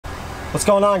What's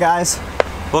going on, guys?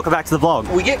 Welcome back to the vlog.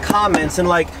 We get comments and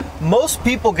like most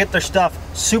people get their stuff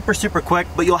super quick,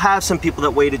 but you'll have some people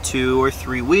that waited 2 or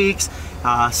 3 weeks.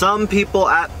 Some people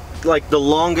at like the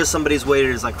longest somebody's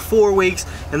waited is like 4 weeks,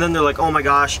 and then they're like, oh my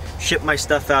gosh, ship my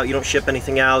stuff out. You don't ship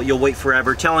anything out, you'll wait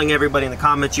forever. Telling everybody in the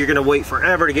comments you're gonna wait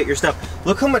forever to get your stuff.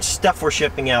 Look how much stuff we're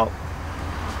shipping out.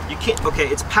 You can't, okay,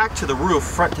 it's packed to the roof,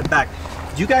 front to back.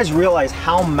 Do you guys realize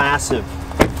how massive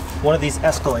one of these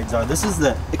Escalades are? This is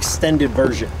the extended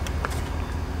version.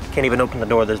 Can't even open the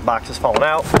door, there's boxes falling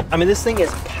out. I mean, this thing is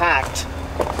packed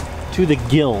to the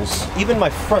gills. Even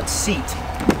my front seat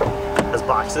has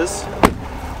boxes.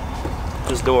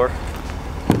 This door,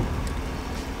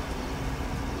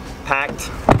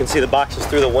 packed. You can see the boxes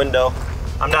through the window.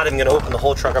 I'm not even gonna open the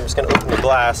whole trunk, I'm just gonna open the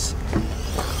glass.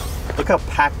 Look how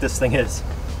packed this thing is.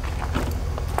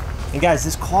 And guys,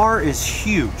 this car is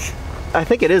huge. I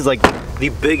think it is like the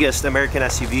biggest American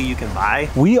SUV you can buy.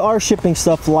 We are shipping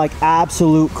stuff like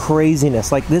absolute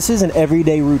craziness. Like, this is an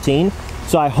everyday routine.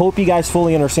 So I hope you guys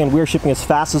fully understand we're shipping as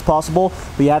fast as possible,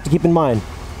 but you have to keep in mind,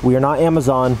 we are not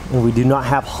Amazon and we do not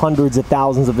have hundreds of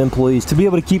thousands of employees to be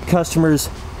able to keep customers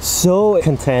so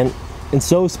content and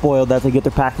so spoiled that they get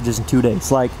their packages in 2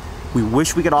 days. Like, we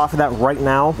wish we could offer that right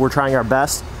now. We're trying our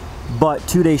best. But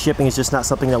 2-day shipping is just not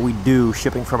something that we do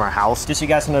shipping from our house. Just so you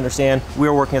guys can understand, we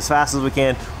are working as fast as we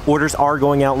can. Orders are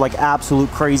going out like absolute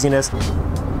craziness.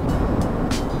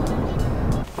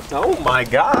 Oh my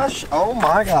gosh, oh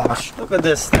my gosh. Look at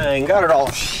this thing, got it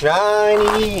all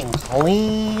shiny and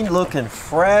clean, looking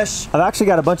fresh. I've actually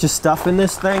got a bunch of stuff in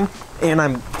this thing, and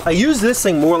I use this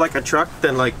thing more like a truck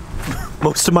than like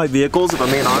most of my vehicles, if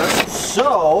I'm being honest.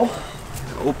 So,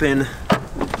 open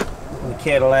the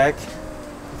Cadillac.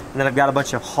 And then I've got a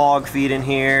bunch of hog feed in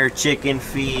here, chicken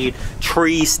feed,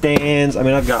 tree stands. I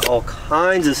mean, I've got all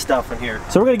kinds of stuff in here.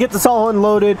 So we're gonna get this all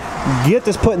unloaded, get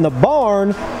this put in the barn,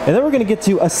 and then we're gonna get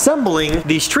to assembling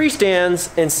these tree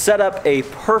stands and set up a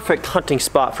perfect hunting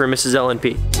spot for Mrs.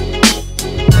 LNP.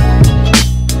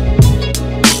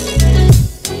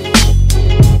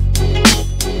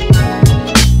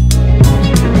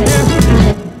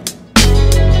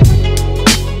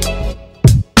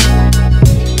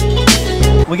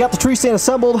 We got the tree stand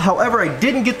assembled, however I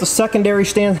didn't get the secondary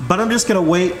stand, but I'm just gonna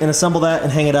wait and assemble that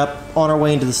and hang it up on our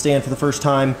way into the stand for the first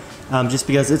time, just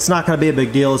because it's not gonna be a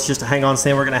big deal. It's just a hang on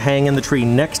stand. We're gonna hang in the tree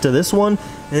next to this one,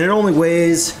 and it only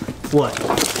weighs, what,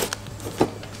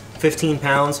 15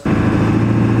 pounds?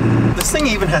 This thing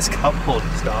even has cup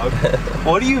holders, dog.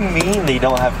 What do you mean they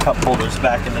don't have cup holders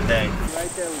back in the day? Right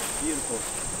there was beautiful.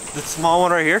 The small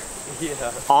one right here?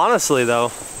 Yeah. Honestly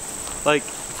though, like,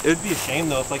 it would be a shame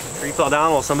though if like the tree fell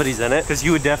down while somebody's in it, because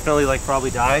you would definitely like probably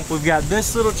die. We've got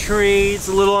this little tree. It's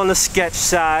a little on the sketch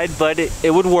side, but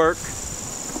it would work.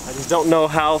 I just don't know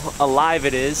how alive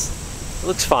it is. It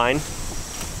looks fine.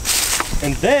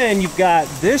 And then you've got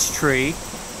this tree,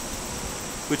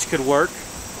 which could work,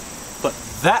 but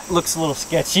that looks a little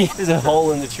sketchy. There's a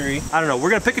hole in the tree. I don't know. We're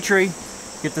gonna pick a tree,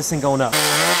 get this thing going up.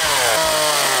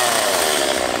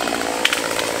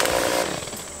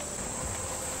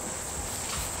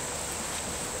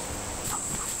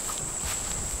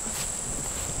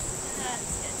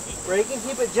 Ray, you can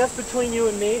keep it just between you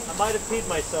and me. I might have peed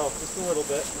myself just a little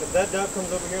bit. If that duck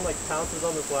comes over here and like pounces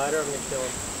on this ladder, I'm gonna kill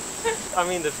him. I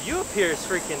mean, the view up here is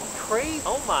freaking crazy.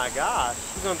 Oh my gosh,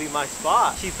 this is gonna be my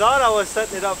spot. She thought I was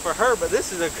setting it up for her, but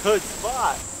this is a good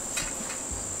spot.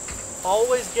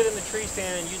 Always get in the tree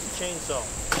stand and use the chainsaw.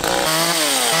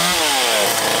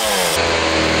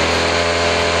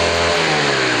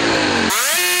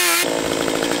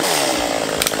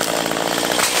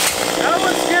 That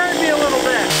one scared me a little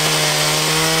bit.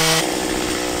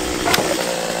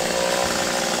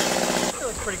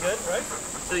 Pretty good, right?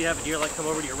 So you have a deer like come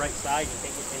over to your right side, you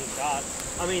can't get any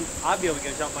shots. I mean, I'd be able to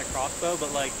get a shot with my crossbow,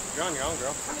 but like, you're on your own,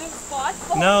 girl. You have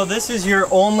spots? No, this is your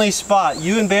only spot.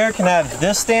 You and Bear can have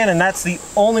this stand, and that's the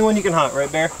only one you can hunt,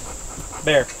 right, Bear?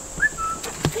 Bear.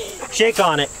 Shake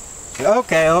on it.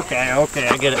 Okay,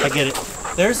 I get it.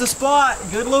 There's the spot.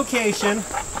 Good location.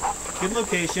 Good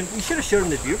location. We should have showed him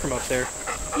the view from up there.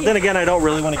 Yeah. Then again, I don't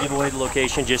really want to give away the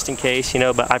location just in case, you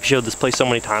know, but I've showed this place so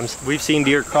many times. We've seen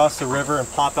deer cross the river and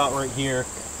pop out right here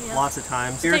lots of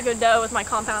times. Take a doe with my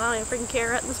compound. I don't even freaking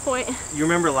care at this point. You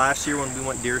remember last year when we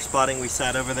went deer spotting, we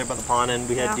sat over there by the pond and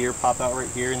we had deer pop out right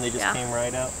here and they just came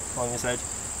right out along this edge.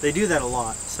 They do that a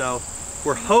lot. So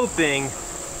we're hoping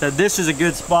that this is a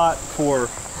good spot for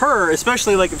her,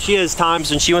 especially like if she has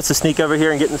times when she wants to sneak over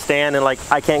here and get in the stand and like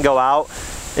I can't go out,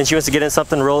 and she wants to get in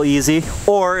something real easy,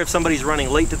 or if somebody's running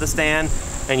late to the stand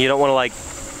and you don't want to like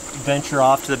venture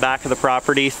off to the back of the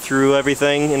property through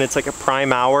everything and it's like a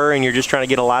prime hour and you're just trying to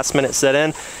get a last minute sit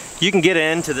in, you can get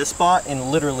into this spot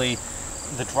and literally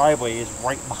the driveway is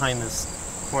right behind this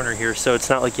corner here, so it's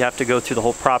not like you have to go through the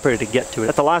whole property to get to it.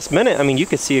 At the last minute, I mean, you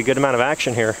could see a good amount of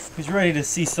action here. Who's ready to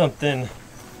see something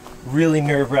really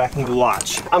nerve-wracking to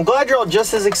watch? I'm glad you're all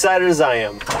just as excited as I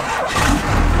am.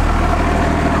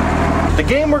 The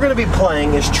game we're going to be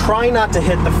playing is try not to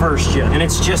hit the first gen, and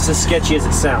it's just as sketchy as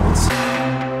it sounds.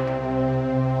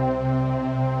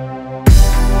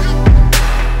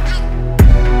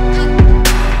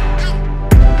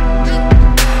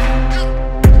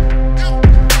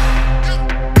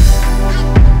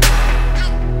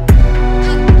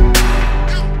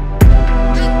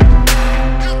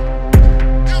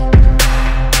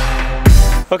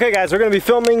 Okay guys, we're gonna be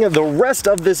filming the rest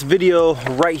of this video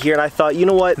right here, and I thought, you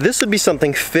know what, this would be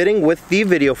something fitting with the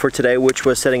video for today, which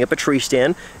was setting up a tree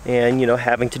stand and, you know,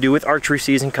 having to do with archery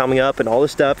season coming up and all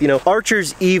this stuff. You know,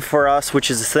 Archer's Eve for us,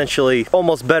 which is essentially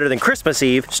almost better than Christmas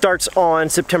Eve, starts on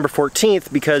September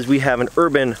 14th because we have an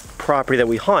urban property that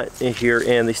we hunt here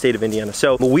in the state of Indiana.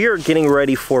 So we are getting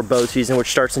ready for bow season,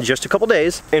 which starts in just a couple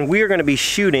days, and we are gonna be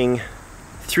shooting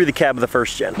through the cab of the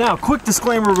first gen. Now, quick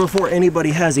disclaimer before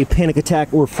anybody has a panic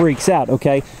attack or freaks out,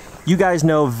 okay? You guys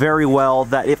know very well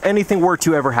that if anything were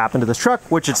to ever happen to this truck,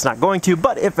 which it's not going to,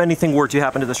 but if anything were to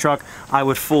happen to this truck, I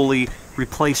would fully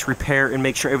replace, repair, and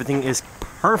make sure everything is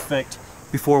perfect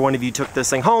before one of you took this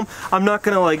thing home. I'm not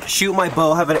gonna like shoot my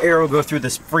bow, have an arrow go through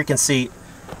this freaking seat,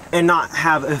 and not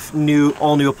have a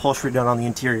all new upholstery done on the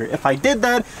interior. If I did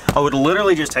that, I would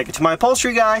literally just take it to my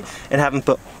upholstery guy and have him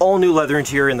put all new leather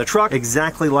interior in the truck,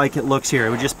 exactly like it looks here. It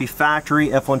would just be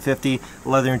factory F-150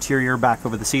 leather interior back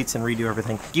over the seats and redo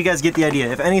everything. You guys get the idea.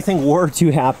 If anything were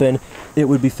to happen, it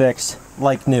would be fixed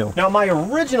like new. Now, my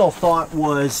original thought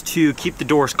was to keep the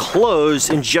doors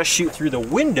closed and just shoot through the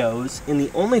windows, and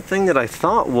the only thing that I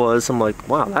thought was, I'm like,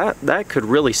 wow, that could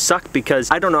really suck because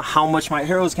I don't know how much my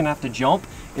arrow is gonna have to jump,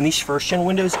 and these first gen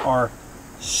windows are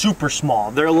super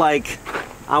small. They're like,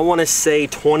 I wanna say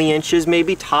 20 inches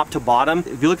maybe, top to bottom.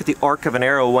 If you look at the arc of an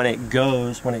arrow when it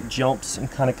jumps and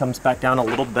kind of comes back down a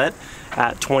little bit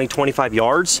at 20-25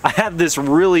 yards, I have this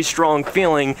really strong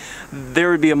feeling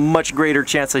there would be a much greater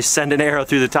chance I send an arrow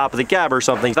through the top of the cab or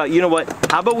something. So, you know what,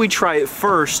 how about we try it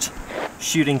first,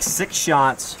 shooting 6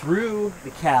 shots through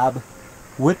the cab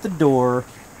with the door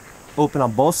open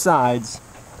on both sides,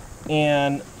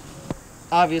 and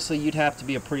obviously you'd have to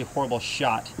be a pretty horrible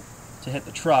shot to hit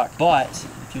the truck, but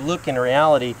if you look in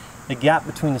reality, the gap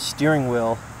between the steering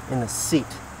wheel and the seat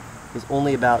is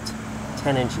only about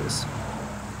 10 inches.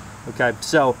 Okay,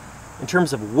 so in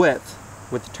terms of width,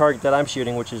 with the target that I'm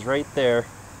shooting, which is right there,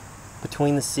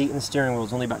 between the seat and the steering wheel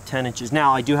is only about 10 inches.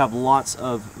 Now, I do have lots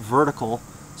of vertical,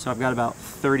 so I've got about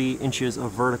 30 inches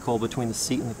of vertical between the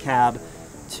seat and the cab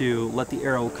to let the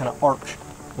arrow kind of arc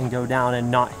and go down and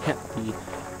not hit the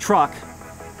truck.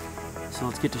 So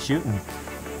let's get to shooting.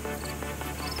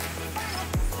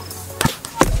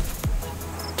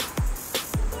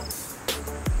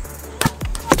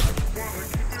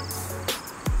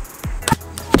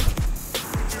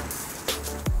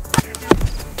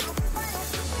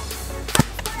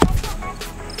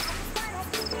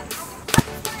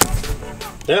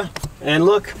 Yeah, and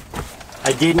look,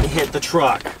 I didn't hit the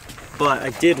truck, but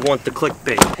I did want the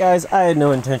clickbait. Guys, I had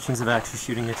no intentions of actually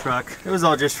shooting a truck. It was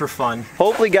all just for fun.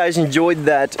 Hopefully you guys enjoyed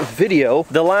that video.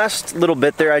 The last little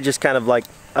bit there, I just kind of like,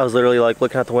 I was literally like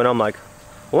looking out the window, I'm like,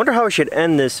 I wonder how I should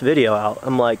end this video out.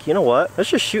 I'm like, you know what?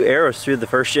 Let's just shoot arrows through the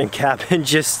first gen cab and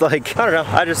just like, I don't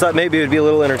know. I just thought maybe it would be a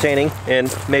little entertaining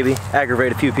and maybe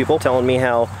aggravate a few people telling me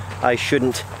how I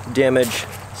shouldn't damage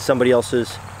somebody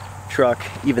else's truck,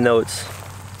 even though it's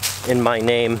in my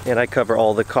name and I cover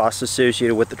all the costs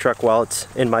associated with the truck while it's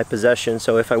in my possession.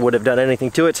 So if I would have done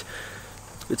anything to it,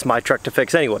 it's my truck to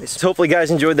fix anyways. So hopefully you guys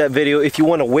enjoyed that video. If you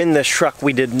want to win this truck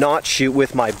we did not shoot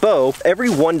with my bow, every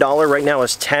 $1 right now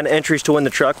is 10 entries to win the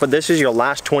truck, but this is your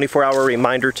last 24-hour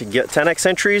reminder to get 10x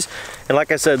entries. And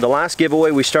like I said, the last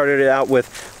giveaway we started it out with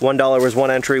 $1 was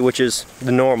 1 entry, which is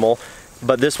the normal.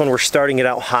 But this one we're starting it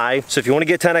out high. So if you want to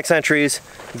get 10x entries,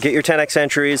 get your 10x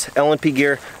entries,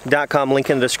 lnpgear.com, link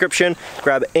in the description.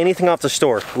 Grab anything off the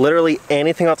store, literally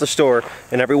anything off the store,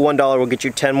 and every $1 will get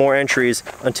you 10 more entries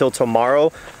until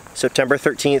tomorrow, September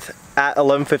 13th at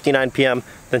 11:59 p.m.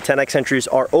 Then 10x entries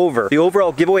are over. The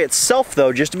overall giveaway itself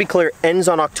though, just to be clear, ends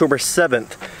on October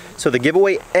 7th. So the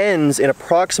giveaway ends in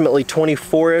approximately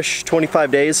 24-ish,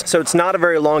 25 days. So it's not a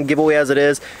very long giveaway as it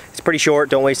is. It's pretty short,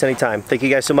 don't waste any time. Thank you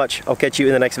guys so much. I'll catch you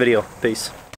in the next video. Peace.